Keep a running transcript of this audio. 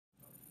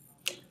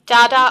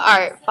Dada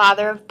art,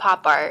 father of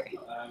pop art.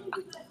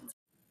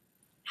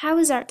 How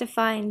is art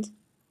defined?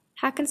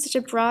 How can such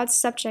a broad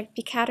subject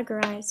be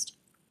categorized?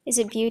 Is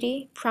it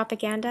beauty,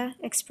 propaganda,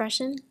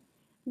 expression?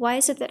 Why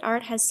is it that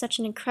art has such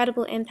an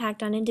incredible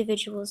impact on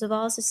individuals of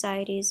all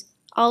societies,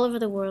 all over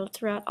the world,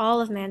 throughout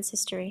all of man's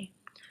history?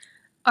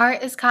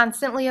 Art is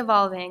constantly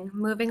evolving,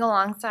 moving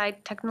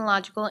alongside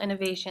technological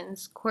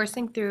innovations,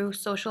 coursing through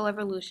social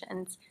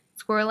evolutions,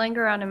 swirling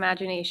around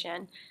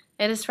imagination.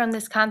 It is from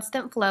this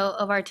constant flow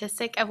of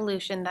artistic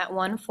evolution that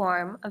one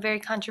form, a very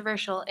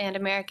controversial and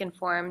American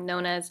form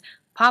known as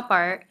pop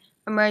art,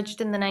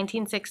 emerged in the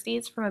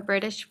 1960s from a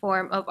British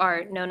form of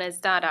art known as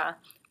Dada,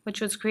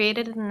 which was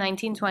created in the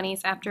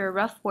 1920s after a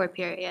rough war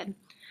period.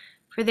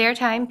 For their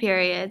time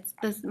periods,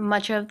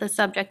 much of the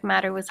subject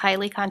matter was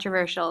highly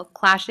controversial,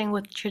 clashing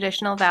with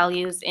traditional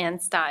values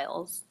and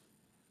styles.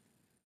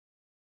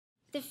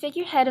 The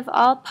figurehead of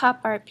all pop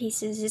art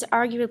pieces is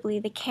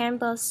arguably the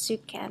Campbell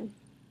soup can.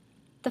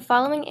 The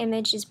following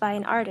image is by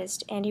an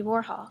artist, Andy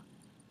Warhol.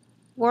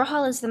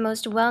 Warhol is the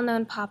most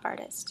well-known pop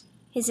artist.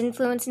 His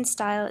influence and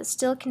style is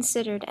still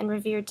considered and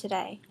revered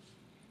today.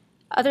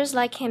 Others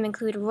like him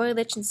include Roy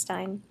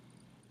Lichtenstein,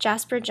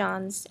 Jasper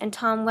Johns, and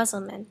Tom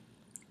Wesselmann.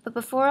 But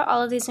before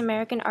all of these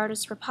American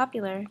artists were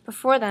popular,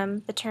 before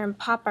them the term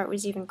pop art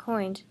was even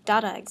coined,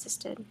 Dada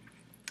existed.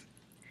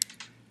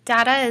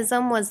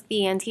 Dadaism was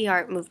the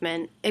anti-art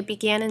movement. It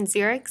began in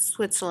Zurich,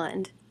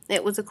 Switzerland.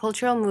 It was a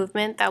cultural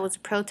movement that was a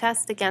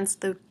protest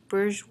against the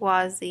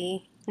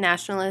bourgeoisie,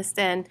 nationalist,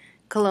 and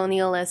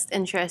colonialist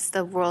interests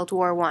of World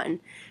War I.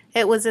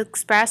 It was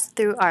expressed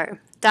through art.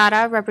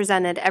 Dada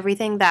represented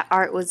everything that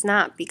art was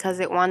not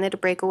because it wanted to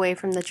break away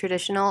from the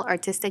traditional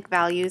artistic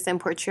values and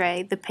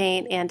portray the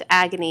pain and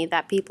agony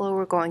that people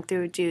were going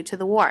through due to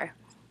the war.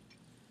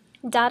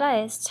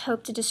 Dadaists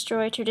hoped to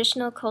destroy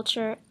traditional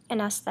culture and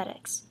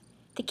aesthetics.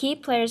 The key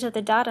players of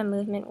the Dada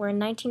movement were in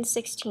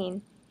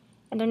 1916,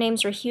 and their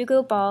names were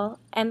Hugo Ball,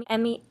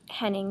 Emmy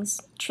Hennings,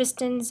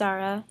 Tristan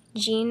Tzara,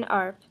 Jean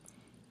Arp,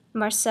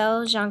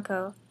 Marcel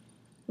Janco,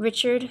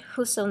 Richard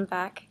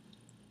Husselbach,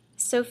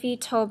 Sophie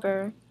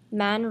Tauber,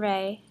 Man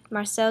Ray,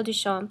 Marcel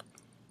Duchamp,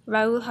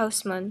 Raoul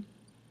Haussmann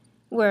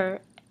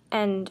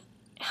and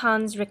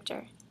Hans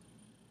Richter.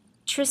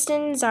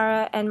 Tristan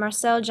Tzara and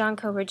Marcel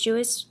Janco were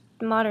Jewish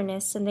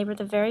modernists, and they were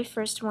the very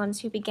first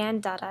ones who began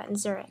Dada in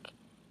Zurich.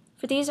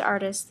 For these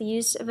artists, the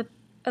use of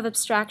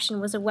abstraction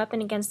was a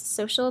weapon against the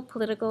social,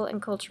 political,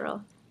 and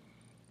cultural.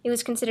 It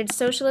was considered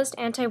socialist,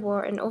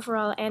 anti-war, and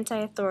overall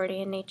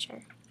anti-authority in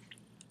nature.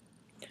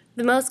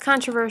 The most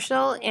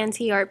controversial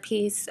anti-art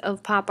piece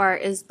of pop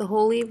art is The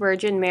Holy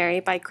Virgin Mary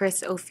by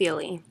Chris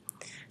O'Feely.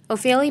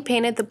 O'Feely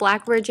painted the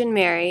Black Virgin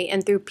Mary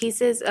and threw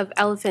pieces of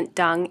elephant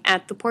dung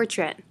at the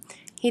portrait.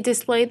 He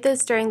displayed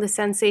this during the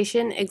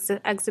Sensation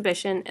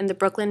exhibition in the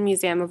Brooklyn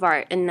Museum of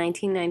Art in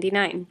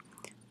 1999.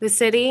 The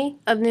city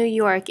of New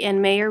York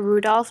and Mayor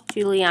Rudolph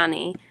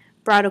Giuliani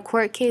brought a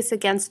court case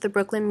against the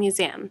Brooklyn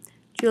Museum.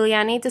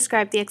 Giuliani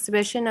described the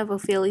exhibition of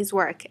O'Feely's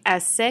work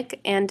as sick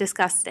and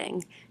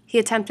disgusting. He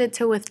attempted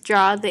to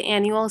withdraw the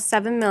annual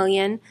 $7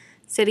 million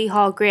City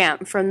Hall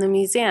grant from the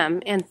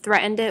museum and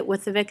threatened it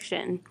with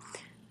eviction.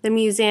 The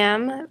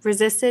museum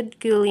resisted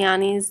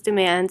Giuliani's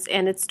demands,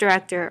 and its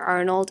director,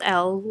 Arnold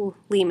L.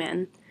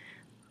 Lehman,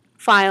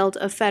 filed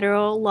a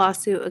federal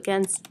lawsuit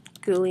against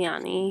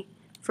Giuliani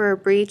for a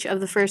breach of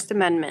the First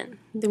Amendment.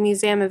 The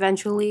museum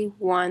eventually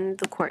won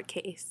the court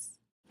case.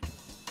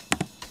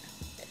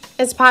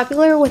 As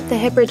popular with the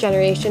hipper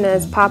generation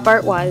as pop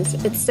art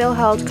was, it still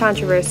held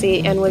controversy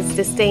and was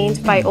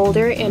disdained by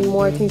older and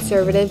more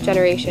conservative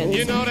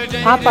generations.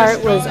 Pop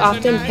art was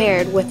often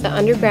paired with the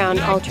underground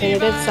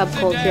alternative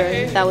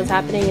subculture that was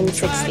happening in the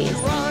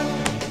 60s.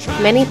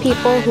 Many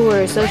people who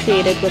were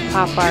associated with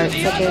pop art,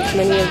 such as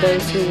many of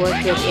those who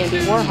worked with Andy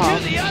Warhol,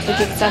 took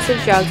excessive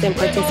drugs and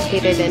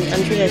participated in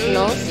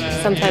untraditional,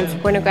 sometimes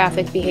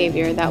pornographic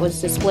behavior that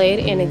was displayed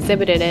and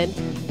exhibited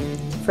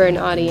for an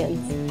audience.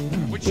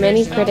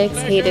 Many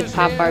critics hated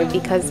pop art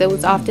because it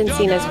was often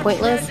seen as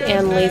pointless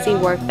and lazy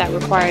work that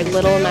required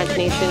little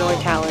imagination or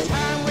talent.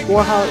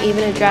 Warhol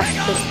even addressed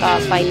this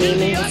thought by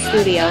naming his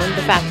studio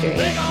The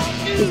Factory,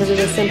 because of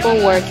the simple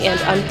work and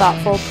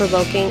unthoughtful,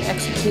 provoking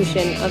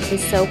execution of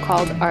his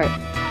so-called art.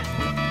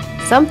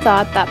 Some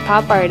thought that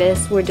pop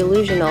artists were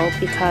delusional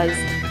because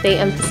they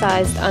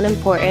emphasized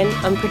unimportant,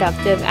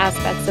 unproductive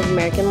aspects of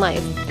American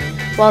life.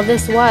 While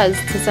this was,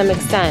 to some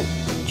extent,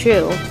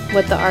 true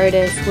what the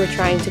artists were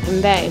trying to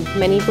convey,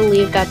 many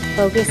believed that the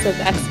focus of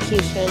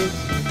execution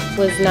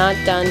was not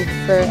done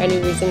for any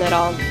reason at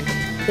all.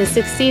 The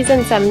 60s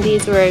and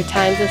 70s were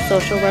times of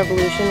social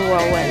revolution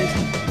whirlwind,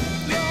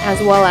 as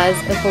well as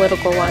a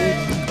political one.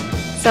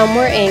 Some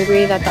were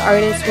angry that the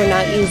artists were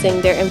not using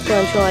their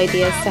influential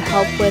ideas to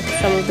help with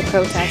some of the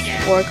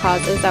protests or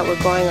causes that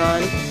were going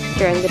on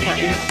during the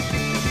time.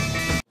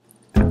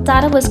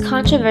 Dada was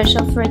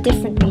controversial for a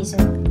different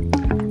reason.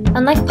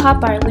 Unlike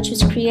pop art, which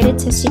was created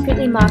to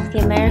secretly mock the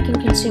American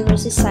consumer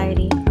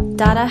society,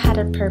 Dada had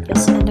a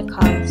purpose and a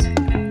cause.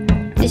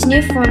 This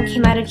new form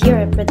came out of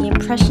Europe, where the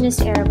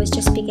Impressionist era was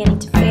just beginning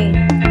to fade.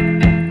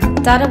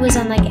 Dada was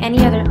unlike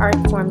any other art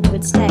form to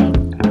its day.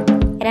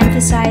 It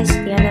emphasized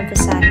the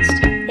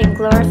unemphasized, it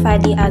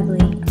glorified the ugly,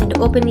 and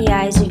opened the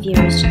eyes of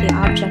viewers to the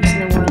objects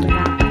in the world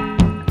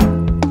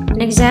around.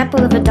 An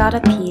example of a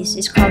Dada piece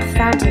is called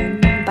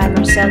Fountain by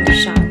Marcel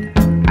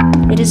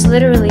Duchamp. It is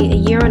literally a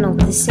urinal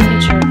with the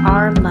signature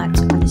R. Mutt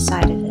on the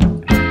side of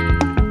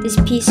it. This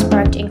piece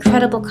sparked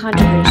incredible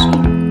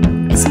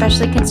controversy,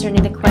 especially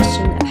concerning the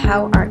question of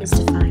how art is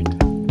defined.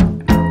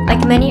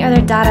 Like many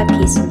other Dada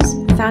pieces,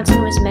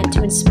 Fountain was meant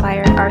to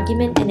inspire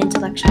argument and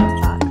intellectual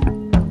thought.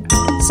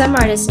 Some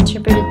artists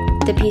interpreted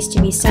the piece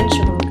to be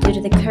sensual due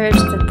to the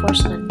curves of the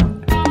porcelain.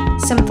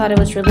 Some thought it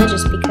was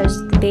religious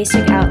because of the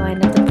basic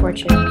outline of the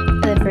portrait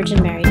of the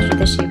Virgin Mary due to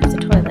the shape of the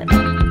toilet.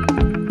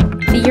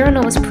 The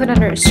urinal was put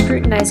under a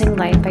scrutinizing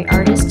light by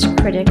artists,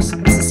 critics,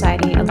 and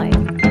society alike.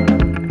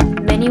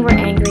 Many were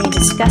angry and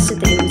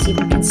disgusted that it was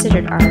even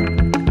considered art.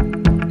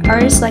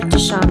 Artists like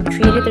Duchamp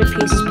created their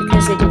pieces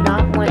because they did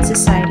not want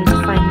society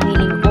to find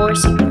meaning or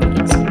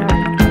significance in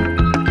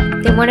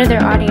art. They wanted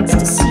their audience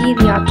to see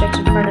the object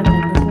in front of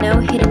them with no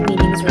hidden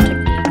meanings or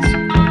techniques.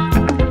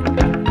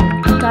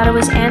 Dada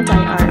was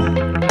anti-art.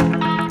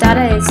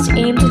 Dadaists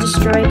aimed to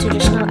destroy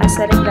traditional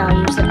aesthetic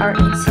values that art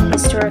has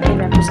historically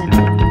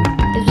represented.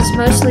 This was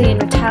mostly in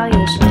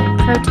retaliation and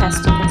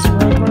protest against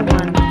World War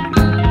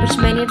I, which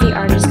many of the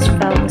artists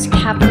felt was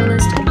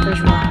capitalist and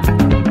bourgeois.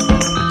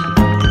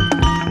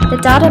 The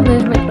Dada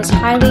movement was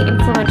highly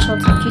influential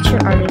to future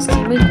artists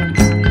and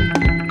movements.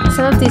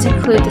 Some of these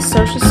include the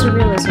social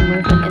surrealism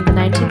movement in the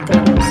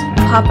 1930s,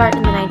 pop art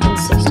in the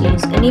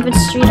 1960s, and even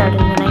street art in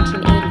the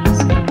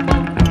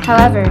 1980s.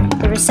 However,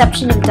 the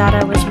reception of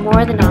Dada was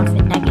more than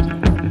often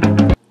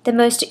negative. The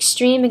most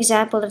extreme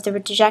example of the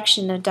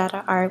rejection of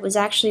Dada art was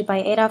actually by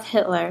Adolf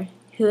Hitler,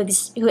 who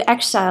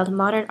exiled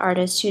modern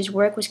artists whose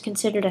work was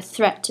considered a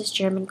threat to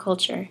German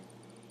culture.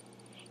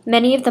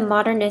 Many of the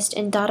modernist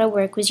and Dada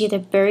work was either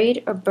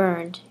buried or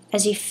burned,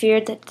 as he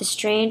feared that the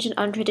strange and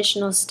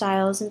untraditional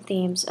styles and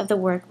themes of the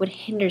work would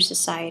hinder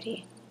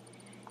society.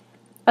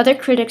 Other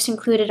critics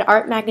included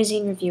art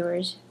magazine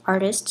reviewers,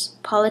 artists,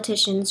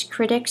 politicians,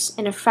 critics,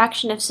 and a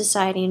fraction of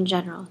society in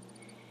general.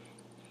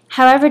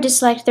 However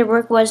disliked their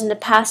work was in the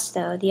past,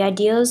 though, the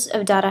ideals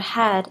of Dada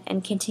had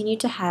and continue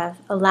to have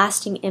a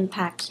lasting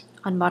impact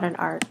on modern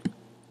art.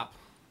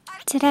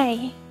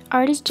 Today,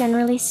 art is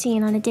generally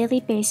seen on a daily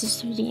basis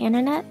through the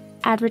internet,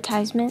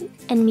 advertisement,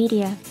 and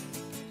media.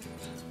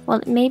 While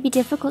it may be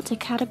difficult to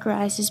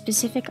categorize a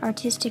specific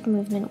artistic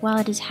movement while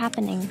it is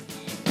happening,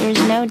 there is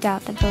no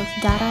doubt that both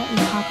Dada and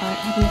pop art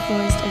have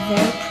influenced a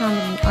very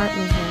prominent art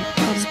movement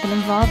that has been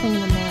evolving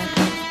in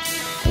America,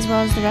 as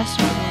well as the rest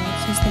of the world,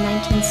 since the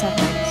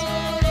 1970s.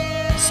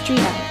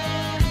 Street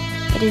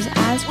art. It is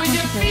as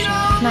controversial,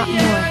 if not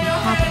more, than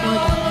pop or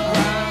Dada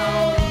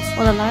art.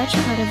 While a large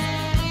part of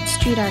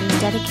street art is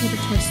dedicated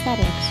to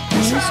aesthetics,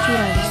 many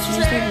street artists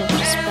use their work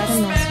to spread a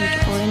message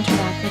or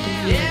interact with their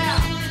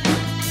viewers.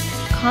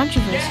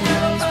 Controversy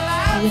lies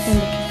within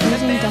the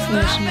confusing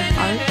definition of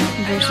art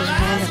versus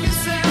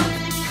vandalism.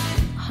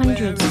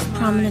 Hundreds of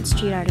prominent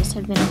street artists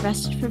have been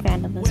arrested for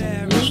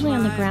vandalism, usually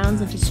on the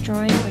grounds of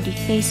destroying or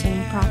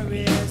defacing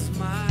property.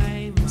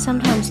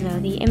 Sometimes, though,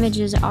 the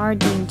images are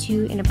deemed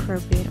too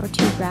inappropriate or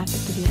too graphic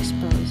to be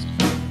exposed.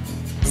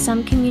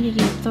 Some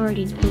community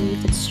authorities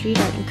believe that street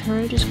art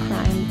encourages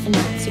crime and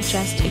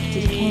suggests a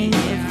decaying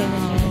or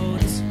failing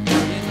neighborhoods.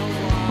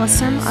 While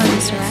some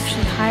artists are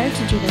actually hired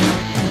to do their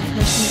work by a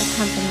person or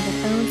company that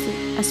owns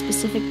a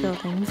specific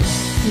building,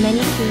 many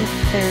feel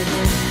that their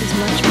work is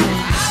much more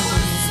impressive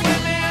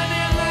than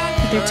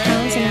that their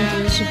talents and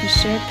ideas should be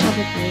shared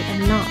publicly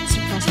and not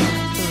suppressed by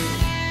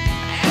authority.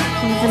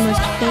 One of the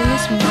most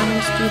famous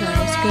modern street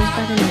artists goes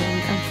by the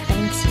name of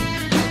Banksy.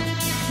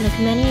 Like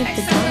many of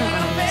the Dada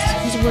artists,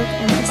 his work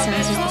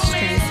emphasizes the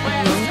strength of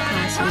lower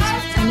classes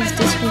and his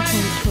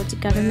discontent towards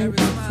government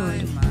and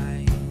authority.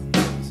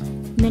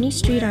 Many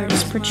street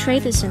artists portray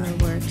this in their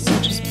work,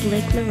 such as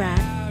Blake Lerat,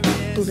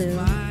 Blue,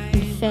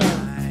 and Fail.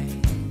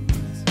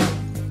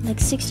 Like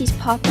 60s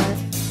pop art,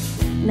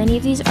 many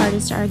of these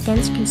artists are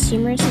against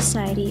consumer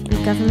society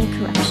and government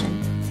corruption.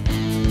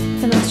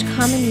 The most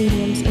common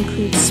mediums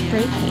include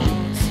spray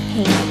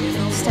paint,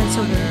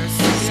 stencil work, and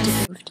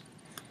stick moved.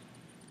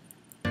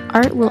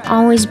 Art will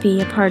always be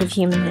a part of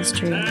human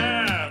history,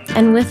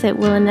 and with it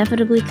will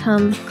inevitably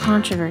come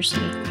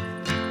controversy.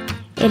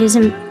 It is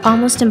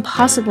almost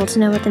impossible to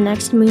know what the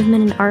next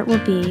movement in art will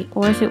be,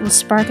 or if it will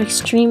spark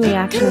extreme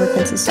reaction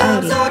within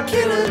society.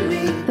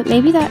 But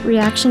maybe that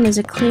reaction is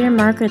a clear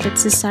marker that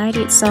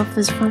society itself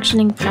is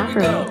functioning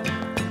properly.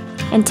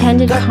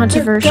 Intended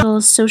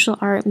controversial social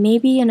art may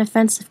be an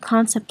offensive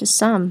concept to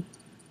some,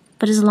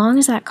 but as long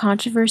as that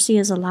controversy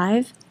is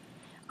alive,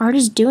 art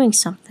is doing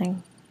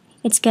something.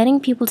 It's getting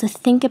people to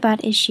think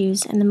about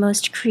issues in the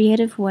most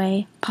creative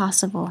way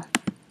possible.